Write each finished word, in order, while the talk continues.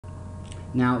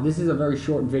Now this is a very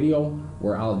short video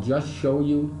where I'll just show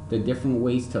you the different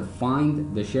ways to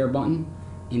find the share button.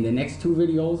 In the next two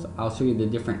videos, I'll show you the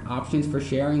different options for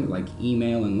sharing, like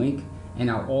email and link, and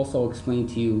I'll also explain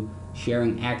to you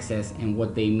sharing access and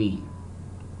what they mean.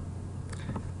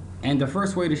 And the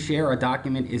first way to share a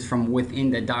document is from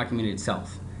within the document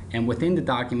itself. And within the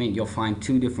document, you'll find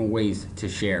two different ways to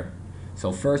share.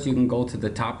 So first, you can go to the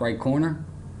top right corner.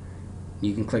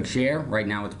 You can click share. Right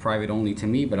now it's private only to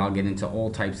me, but I'll get into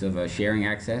all types of sharing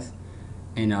access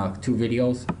in two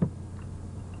videos.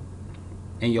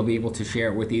 And you'll be able to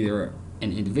share it with either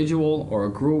an individual or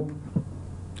a group.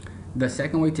 The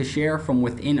second way to share from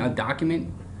within a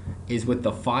document is with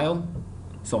the file.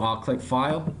 So I'll click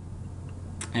file,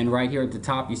 and right here at the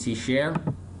top you see share,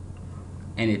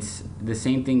 and it's the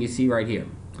same thing you see right here.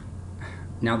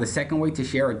 Now the second way to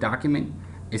share a document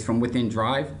is from within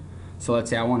Drive. So let's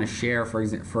say I want to share, for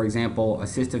example,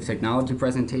 assistive technology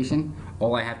presentation.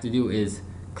 All I have to do is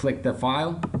click the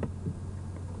file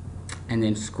and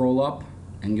then scroll up,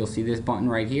 and you'll see this button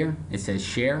right here. It says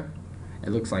share. It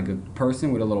looks like a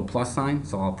person with a little plus sign,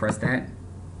 so I'll press that.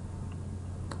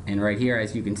 And right here,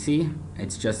 as you can see,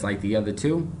 it's just like the other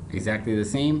two, exactly the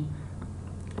same.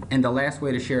 And the last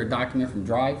way to share a document from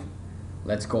Drive,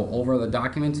 let's go over the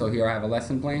document. So here I have a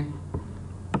lesson plan.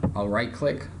 I'll right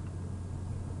click,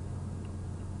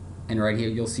 and right here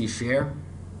you'll see share,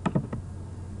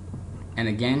 and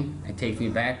again it takes me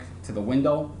back to the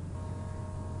window.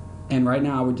 And right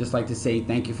now I would just like to say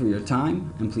thank you for your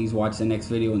time, and please watch the next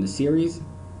video in the series.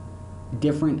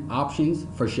 Different options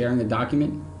for sharing a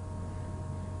document.